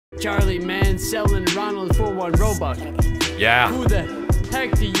Charlie, man, selling Ronald for 1 Robux. Yeah. Who the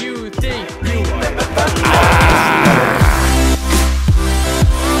heck do you think you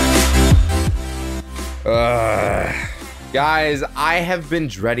are? Guys, I have been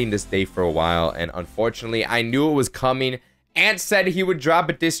dreading this day for a while, and unfortunately, I knew it was coming. Ant said he would drop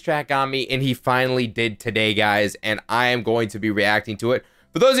a diss track on me, and he finally did today, guys, and I am going to be reacting to it.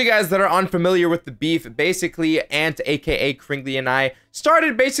 For those of you guys that are unfamiliar with the beef, basically, Ant, aka Cringley, and I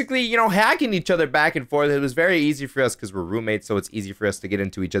started basically, you know, hacking each other back and forth. It was very easy for us because we're roommates, so it's easy for us to get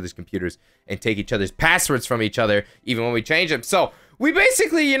into each other's computers and take each other's passwords from each other, even when we change them. So we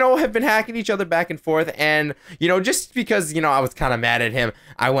basically, you know, have been hacking each other back and forth, and, you know, just because, you know, I was kind of mad at him,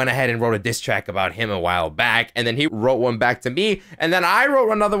 I went ahead and wrote a diss track about him a while back, and then he wrote one back to me, and then I wrote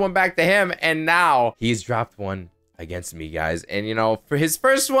another one back to him, and now he's dropped one against me, guys. And, you know, for his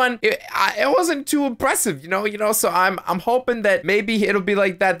first one, it wasn't too impressive, you know, so I'm hoping that maybe it'll be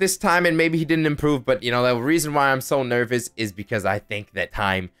like that this time, and maybe he didn't improve. But, you know, the reason why I'm so nervous is because I think that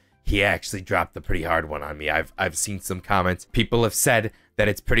time he actually dropped a pretty hard one on me. I've seen some comments. People have said that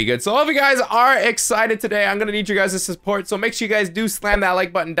it's pretty good. So all of you guys are excited today. I'm gonna need you guys' support, so make sure you guys do slam that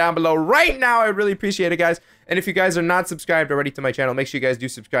like button down below right now. I really appreciate it, guys. And if you guys are not subscribed already to my channel, make sure you guys do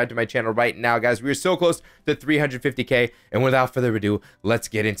subscribe to my channel right now, guys. We're so close to 350K, and without further ado, let's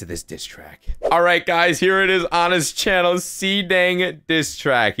get into this diss track. All right, guys, here it is on his channel, SeeDeng diss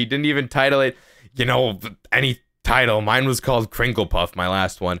track. He didn't even title it, you know, any title. Mine was called Crinkle Puff, my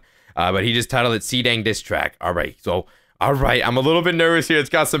last one, but he just titled it SeeDeng diss track. All right, so all right, I'm a little bit nervous here. It's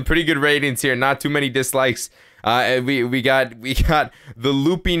got some pretty good ratings here, not too many dislikes. We got the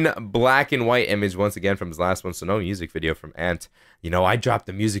looping black and white image once again from his last one, so no music video from Ant. You know, I dropped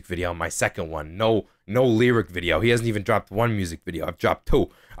the music video on my second one. No lyric video. He hasn't even dropped one music video. I've dropped 2.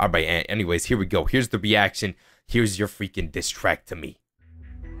 All right, Ant. Anyways, here we go. Here's the reaction. Here's your freaking diss track to me.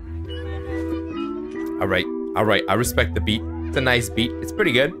 All right. I respect the beat. It's a nice beat. It's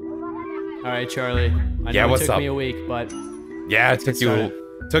pretty good. All right, Charlie. I know what's it took up? me a week, but yeah, it took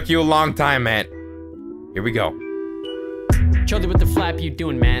you a long time, man. Here we go. Charlie, what the flap you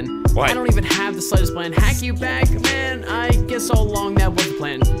doing, man? What? I don't even have the slightest plan. Hack you back, man. I guess all along that was the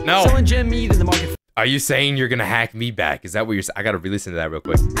plan. No. Selling Jimmy to the market. Are you saying you're gonna hack me back? Is that what you're saying? I gotta re-listen to that real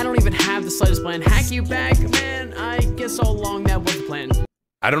quick. I don't even have the slightest plan. Hack you back, man. I guess all along that was the plan.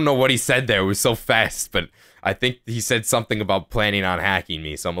 I don't know what he said there. It was so fast, but I think he said something about planning on hacking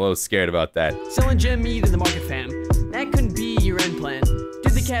me, so I'm a little scared about that. Selling Jimmy to the market, fam. That couldn't be your end plan.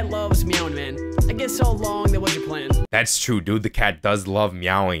 Dude, the cat loves meowing, man. I guess all along that was your plan. That's true, dude. The cat does love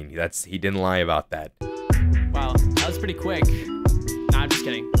meowing. He didn't lie about that. Wow, that was pretty quick. Nah, I'm just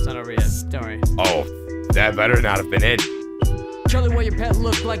kidding. It's not over yet. Don't worry. Oh, that better not have been it. Charlie, what your pet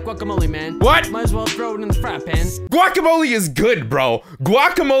look like guacamole, man. What? Might as well throw it in the frat pan. Guacamole is good, bro.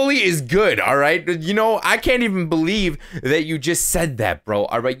 Guacamole is good, all right? You know, I can't even believe that you just said that, bro,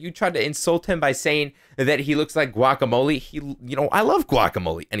 all right? You tried to insult him by saying that he looks like guacamole. You know, I love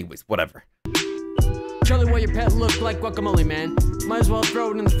guacamole. Anyways, whatever. Charlie, what your pet look like guacamole, man. Might as well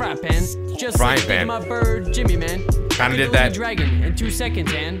throw it in the frat pan. Just like my bird, Jimmy, man. Kinda did that. Dragon in 2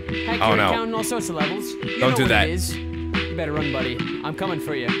 seconds, and hack your account in all sorts of levels. Don't do that. You better run, buddy. I'm coming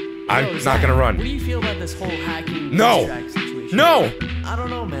for you. I'm not gonna run. What do you feel about this whole hacking situation? No! I don't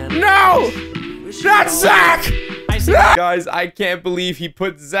know, man. No! Not Zach! Guys, I can't believe he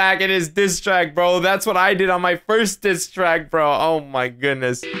put Zach in his diss track, bro. That's what I did on my first diss track, bro. Oh my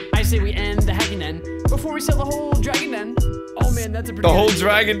goodness. I say we end the hacking den before we sell the whole dragon den. Oh man, that's a pretty The whole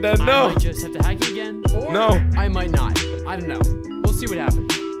dragon den? No. I might just have to hack you again. Or no. I might not. I don't know. We'll see what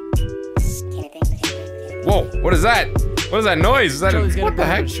happens. Whoa, what is that? What is that noise? Is that what the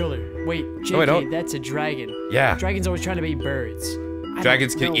heck? Wait, JK, that's a dragon. Yeah. Dragons always trying to be birds.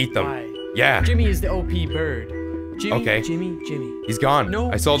 Dragons can eat them. Why. Yeah. Jimmy is the OP bird. Jimmy, okay. Jimmy. He's gone.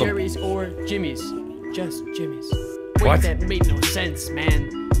 No I sold him. Jerry's or Jimmy's. Just Jimmy's. Wait, what? That made no sense, man.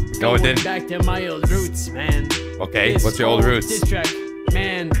 No, it didn't. Back to my old roots, man. Okay, what's your old roots? Diss track,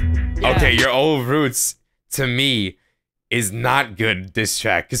 man. Yeah. Okay, your old roots, to me, is not good diss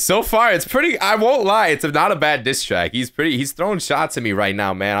track. Cause so far it's pretty, I won't lie, it's not a bad diss track. He's throwing shots at me right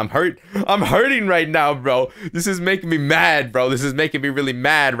now, man. I'm hurting right now, bro. This is making me mad, bro. This is making me really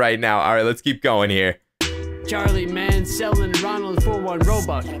mad right now. All right, let's keep going here. Charlie, man, selling Ronald for 1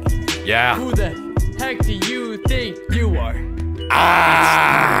 Robux. Yeah. Who the heck do you think you are?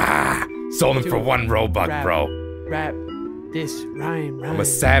 Ah! Sold him for 1 Robux, bro. Rap. This rhyme. I'm a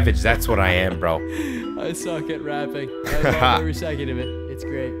savage. That's what I am, bro. I suck at rapping. I love every second of it. It's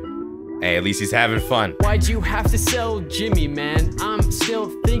great. Hey, at least he's having fun. Why'd you have to sell Jimmy, man? I'm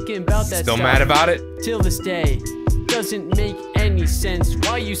still thinking about that Still stuff. mad about it? Till this day. Doesn't make any sense.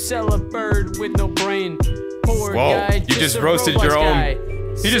 Why you sell a bird with no brain? Poor guy, you just a roasted Roblox your own. guy.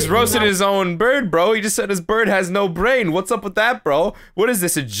 He just roasted his own bird, bro. He just said his bird has no brain. What's up with that, bro? What is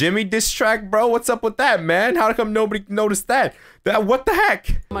this, a Jimmy diss track, bro? What's up with that, man? How come nobody noticed that? What the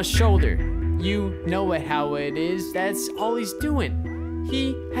heck? My shoulder. You know it how it is. That's all he's doing.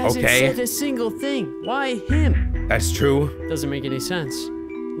 He hasn't said a single thing. Why him? That's true. Doesn't make any sense.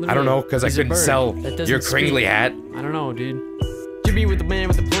 Literally, I don't know, because I couldn't sell your Cringley hat. I don't know, dude. Jimmy with the man,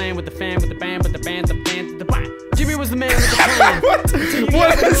 with the plan, with the fan, with the band, with the band, the band, the band. Jimmy was the man with the plan.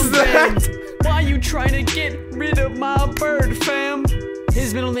 What is that? Why you trying to get rid of my bird, fam?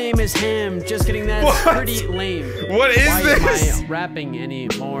 His middle name is Ham. Just kidding, that's pretty lame. What is this? Why am I rapping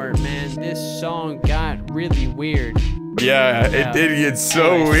anymore, man? This song got really weird. Yeah, it did get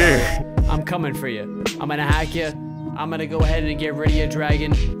so weird. I'm coming for you. I'm gonna hack you. I'm gonna go ahead and get rid of your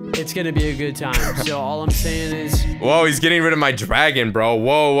dragon. It's gonna be a good time. So all I'm saying is... Whoa, he's getting rid of my dragon, bro.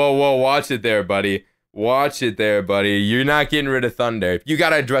 Whoa, whoa, whoa. Watch it there, buddy. Watch it there, buddy. You're not getting rid of Thunder. You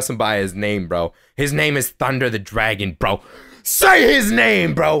gotta address him by his name, bro. His name is Thunder the Dragon, bro. Say his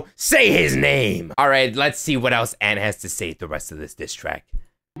name, bro. Say his name. All right, let's see what else Ant has to say the rest of this diss track.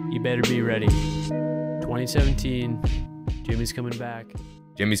 You better be ready. 2017. Jimmy's coming back.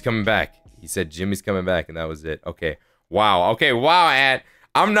 Jimmy's coming back. He said Jimmy's coming back, and that was it. Okay. Wow. Okay. Wow, Ant.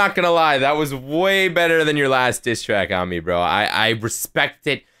 I'm not gonna lie. That was way better than your last diss track on me, bro. I respect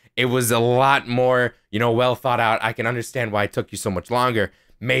it. It was a lot more, you know, well thought out. I can understand why it took you so much longer.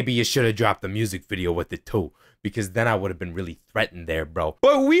 Maybe you should have dropped the music video with it too, because then I would have been really threatened there, bro.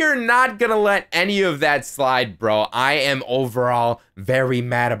 But we are not gonna let any of that slide, bro. I am overall very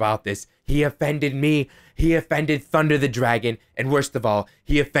mad about this. He offended me. He offended Thunder the Dragon, and worst of all,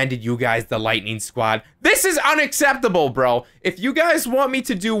 he offended you guys, the Lightning Squad. This is unacceptable, bro. If you guys want me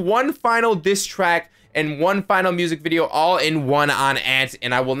to do one final diss track and one final music video all in one on Ant,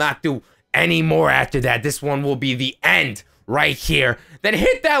 and I will not do any more after that, this one will be the end right here, then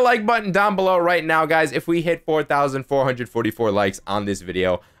hit that like button down below right now, guys. If we hit 4,444 likes on this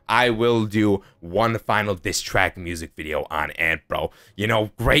video, I will do one final diss track music video on Ant, bro. You know,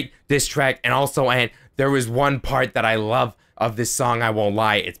 great diss track. And also, Ant, there was one part that I love of this song, I won't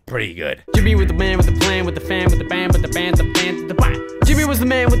lie, it's pretty good. Jimmy with the man, with the plan, with the fan, with the band, with the band, the band, the band. Jimmy was the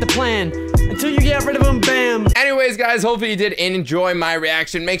man with the plan, until you get rid of him, bam. Anyways, guys, hopefully you did enjoy my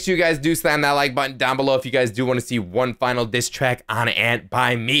reaction. Make sure you guys do slam that like button down below if you guys do want to see one final diss track on Ant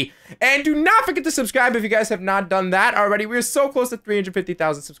by me. And do not forget to subscribe if you guys have not done that already. We're so close to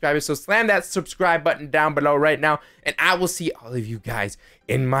 350,000 subscribers, so slam that subscribe button down below right now. And I will see all of you guys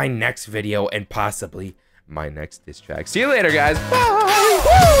in my next video and possibly my next diss track. See you later, guys.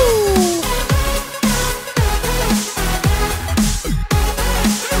 Bye. Woo!